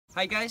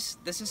Hi guys,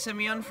 this is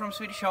Simeon from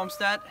Swedish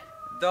Homestead.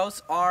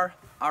 Those are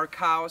our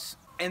cows.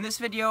 In this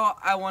video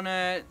I want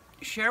to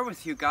share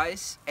with you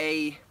guys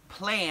a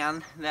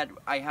plan that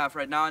I have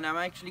right now, and I'm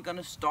actually going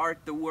to start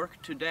the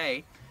work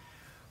today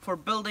for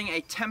building a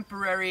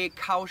temporary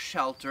cow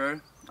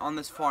shelter on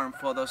this farm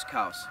for those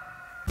cows.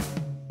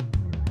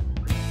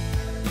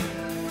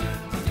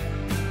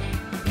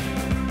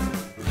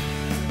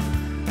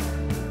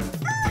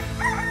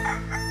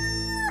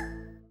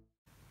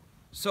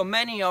 So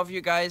many of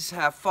you guys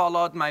have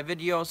followed my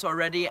videos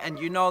already, and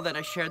you know that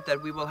I shared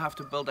that we will have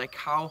to build a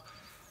cow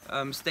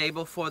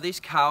stable for these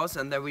cows,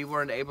 and that we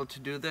weren't able to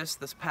do this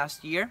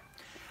past year.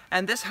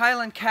 And this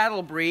Highland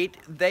cattle breed,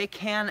 they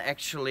can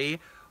actually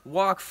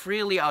walk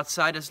freely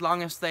outside as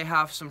long as they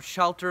have some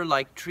shelter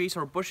like trees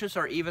or bushes,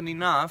 or even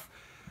enough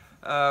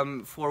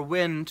for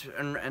wind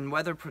and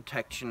weather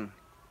protection.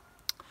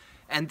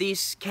 And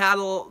these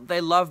cattle, they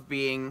love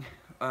being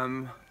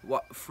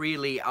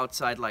freely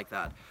outside like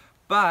that.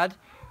 But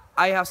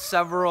I have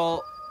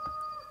several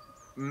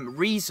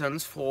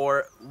reasons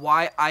for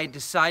why I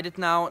decided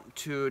now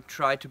to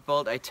try to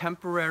build a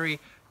temporary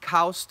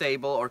cow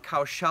stable or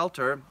cow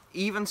shelter,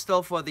 even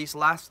still for these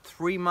last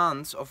 3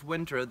 months of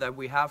winter that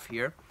we have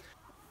here.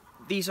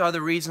 These are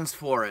the reasons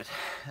for it.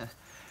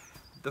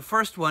 The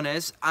first one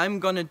is I'm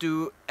gonna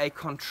do a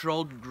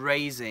controlled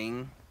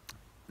grazing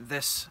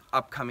this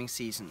upcoming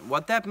season.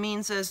 What that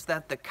means is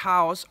that the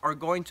cows are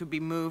going to be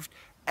moved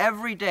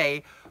every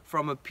day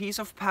from a piece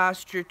of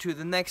pasture to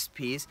the next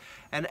piece,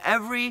 and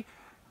every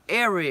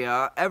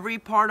area, every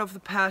part of the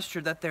pasture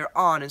that they're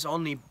on is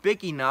only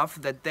big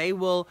enough that they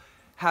will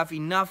have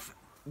enough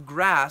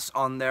grass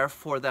on there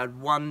for that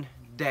one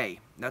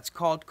day. That's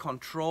called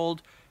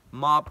controlled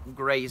mob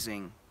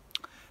grazing.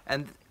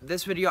 And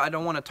this video I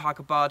don't want to talk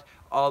about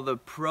all the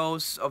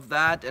pros of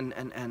that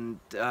and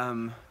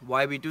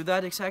why we do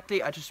that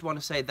exactly. I just want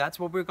to say that's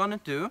what we're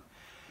gonna do.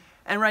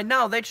 And right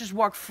now they just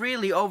walk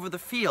freely over the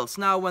fields.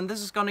 Now when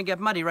this is gonna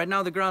get muddy, right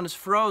now the ground is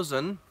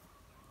frozen,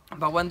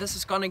 but when this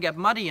is gonna get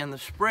muddy in the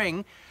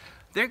spring,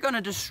 they're gonna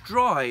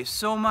destroy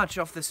so much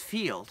of this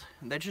field.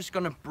 They're just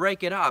gonna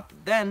break it up.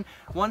 Then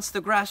once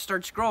the grass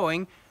starts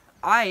growing,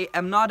 I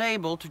am not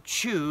able to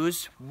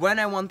choose when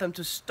I want them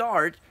to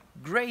start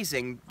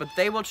grazing, but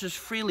they will just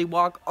freely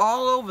walk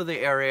all over the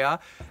area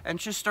and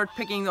just start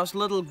picking those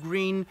little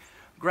green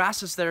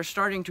grasses that are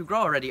starting to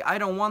grow already. I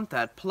don't want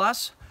that.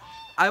 Plus,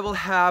 I will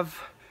have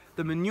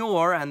the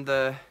manure and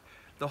the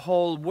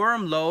whole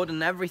worm load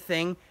and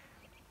everything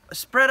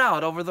spread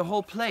out over the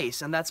whole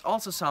place, and that's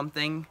also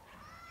something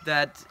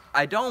that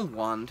I don't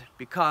want,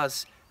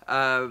 because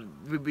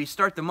we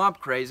start the mob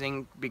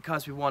grazing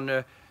because we want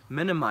to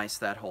minimize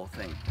that whole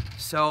thing.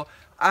 So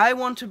I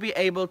want to be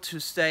able to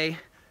say,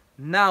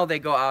 now they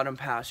go out in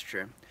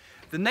pasture.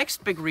 The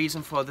next big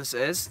reason for this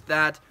is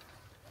that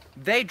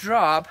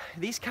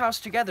these cows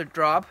together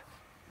drop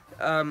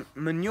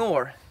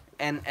manure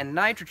and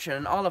nitrogen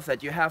and all of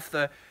that. You have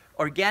the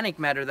organic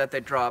matter that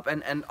they drop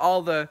and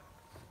all the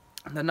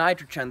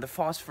nitrogen, the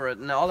phosphorus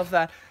and all of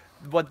that.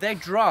 What they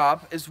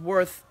drop is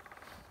worth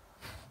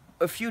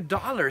a few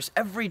dollars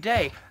every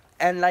day,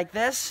 and like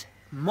this,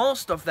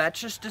 most of that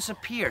just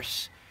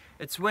disappears.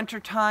 It's winter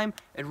time,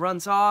 it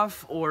runs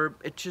off, or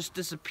it just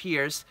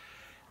disappears,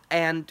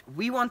 and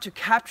we want to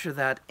capture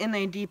that in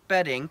a deep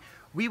bedding.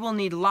 We will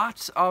need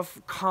lots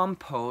of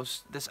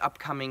compost this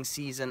upcoming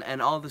season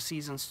and all the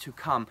seasons to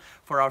come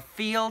for our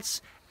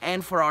fields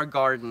and for our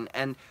garden.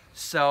 And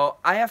so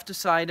I have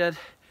decided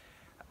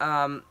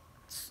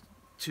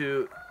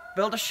to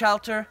build a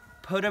shelter,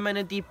 put them in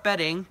a deep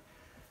bedding,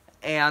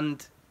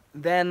 and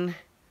then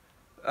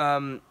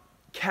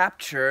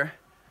capture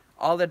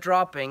all the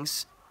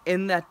droppings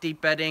in that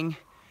deep bedding,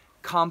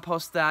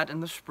 compost that in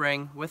the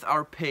spring with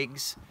our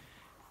pigs,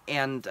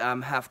 and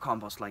have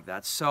compost like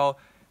that. So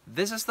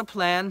this is the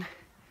plan,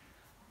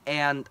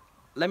 and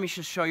let me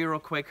just show you real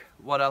quick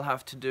what I'll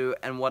have to do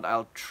and what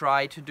I'll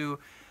try to do.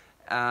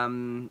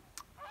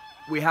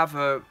 We have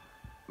a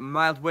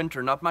mild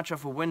winter, not much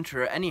of a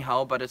winter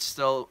anyhow, but it's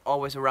still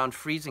always around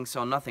freezing,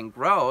 so nothing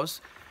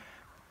grows.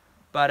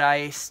 But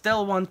I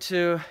still want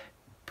to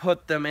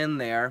put them in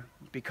there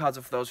because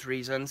of those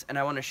reasons, and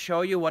I want to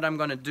show you what I'm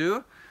going to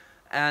do.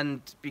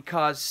 And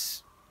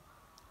because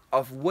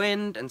of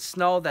wind and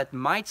snow that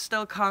might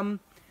still come,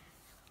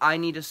 I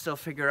need to still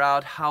figure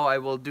out how I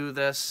will do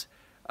this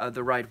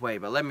the right way,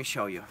 but let me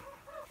show you.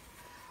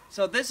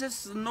 So this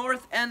is the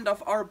north end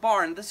of our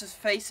barn. This is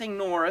facing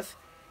north.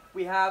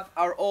 We have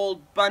our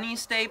old bunny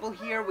stable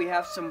here. We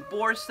have some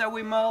boars that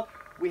we mow.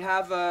 We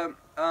have a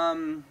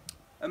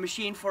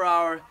machine for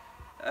our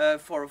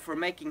for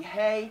making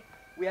hay.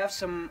 We have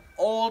some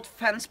old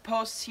fence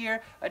posts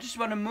here. I just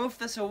want to move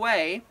this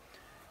away,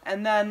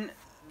 and then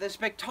this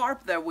big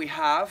tarp that we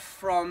have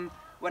from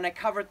when I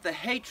covered the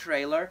hay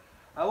trailer,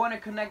 I want to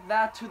connect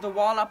that to the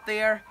wall up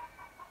there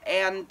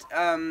and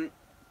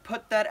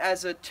put that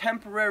as a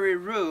temporary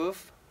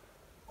roof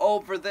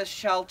over this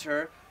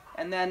shelter,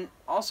 and then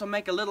also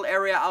make a little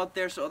area out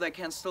there so they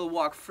can still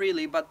walk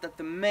freely, but that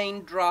the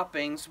main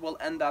droppings will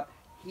end up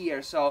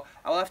here. So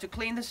I'll have to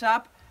clean this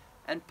up,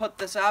 and put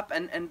this up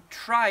and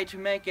try to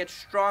make it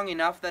strong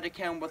enough that it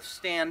can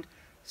withstand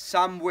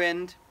some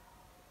wind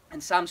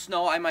and some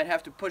snow. I might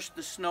have to push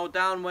the snow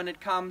down when it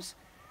comes,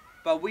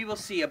 but we will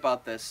see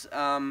about this.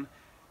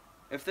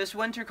 If this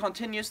winter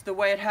continues the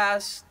way it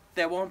has,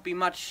 there won't be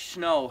much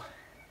snow.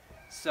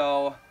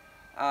 So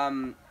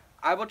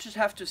I will just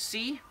have to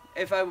see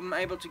if I'm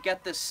able to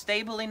get this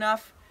stable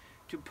enough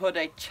to put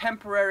a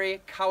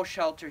temporary cow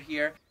shelter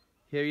here.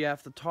 Here you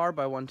have the tarp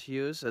I want to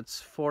use.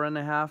 It's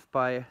 4.5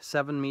 by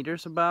 7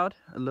 meters about,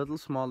 a little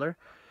smaller.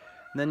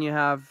 Then you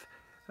have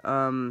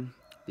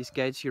these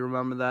gates, you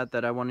remember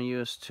that I want to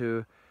use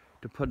to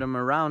put them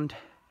around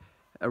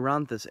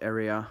this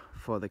area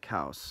for the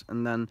cows.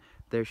 And then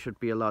there should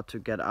be a lot to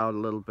get out a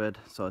little bit,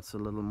 so it's a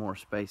little more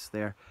space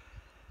there.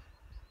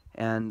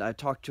 And I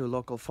talked to a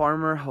local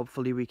farmer.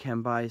 Hopefully we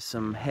can buy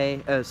some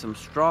hay, some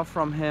straw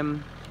from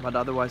him. But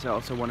otherwise I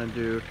also want to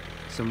do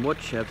some wood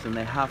chips, and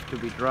they have to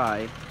be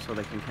dry so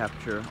they can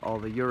capture all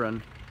the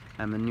urine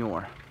and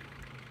manure.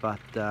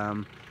 But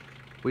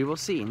we will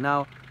see.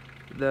 Now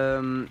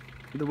the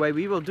way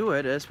we will do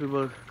it is we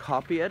will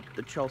copy it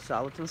the Joel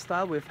Salatin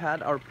style. We've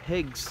had our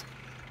pigs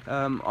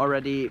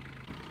already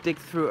dig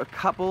through a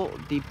couple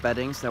deep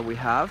beddings that we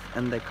have,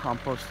 and they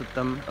composted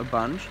them a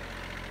bunch.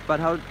 But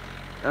how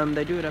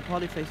they do it at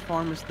Polyface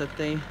Farm is that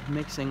they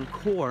mix in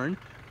corn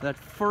that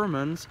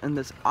ferments in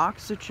this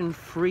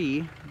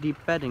oxygen-free deep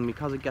bedding.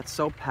 Because it gets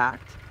so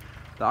packed,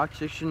 the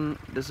oxygen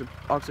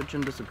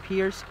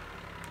disappears,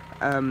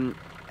 and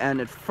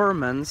it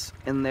ferments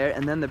in there.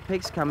 And then the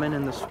pigs come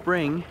in the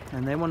spring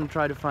and they want to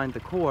try to find the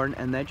corn,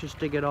 and they just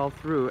dig it all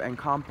through and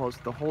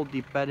compost the whole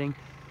deep bedding.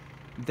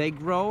 They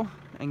grow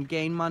and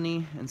gain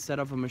money instead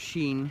of a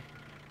machine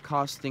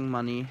costing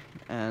money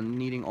and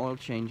needing oil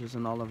changes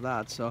and all of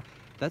that. So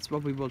that's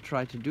what we will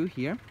try to do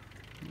here.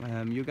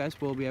 You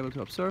guys will be able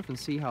to observe and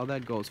see how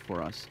that goes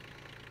for us.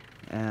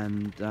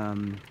 And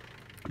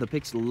the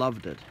pigs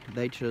loved it.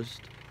 They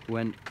just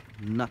went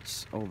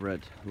nuts over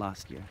it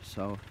last year.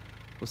 So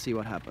we'll see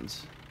what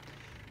happens.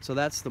 So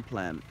that's the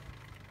plan.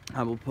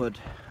 I will put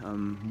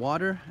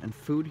water and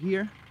food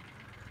here,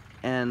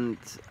 and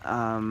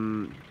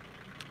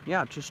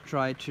yeah, just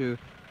try to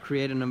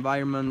create an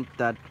environment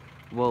that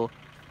will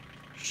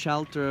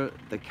shelter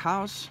the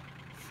cows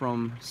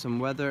from some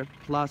weather,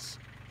 plus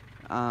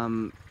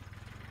the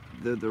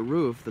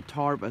roof, the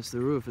tarp as the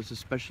roof is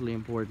especially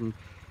important,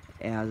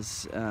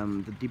 as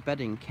the deep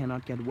bedding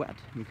cannot get wet,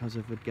 because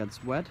if it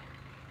gets wet,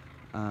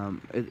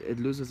 it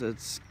loses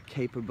its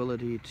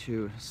capability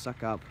to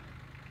suck up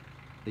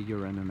the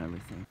urine and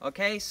everything.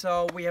 Okay,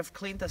 so we have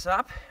cleaned this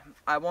up.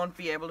 I won't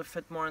be able to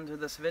fit more into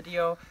this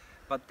video,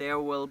 but there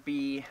will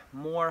be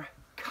more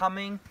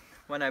coming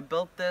when I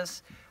built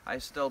this. I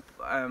still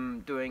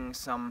am doing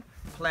some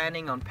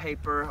planning on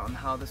paper on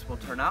how this will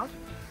turn out,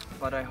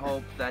 but I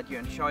hope that you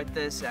enjoyed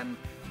this and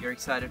you're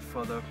excited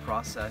for the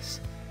process.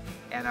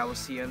 And I will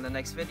see you in the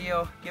next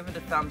video. Give it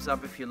a thumbs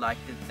up if you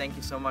liked it. Thank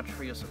you so much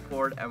for your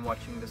support and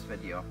watching this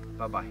video.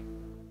 Bye bye.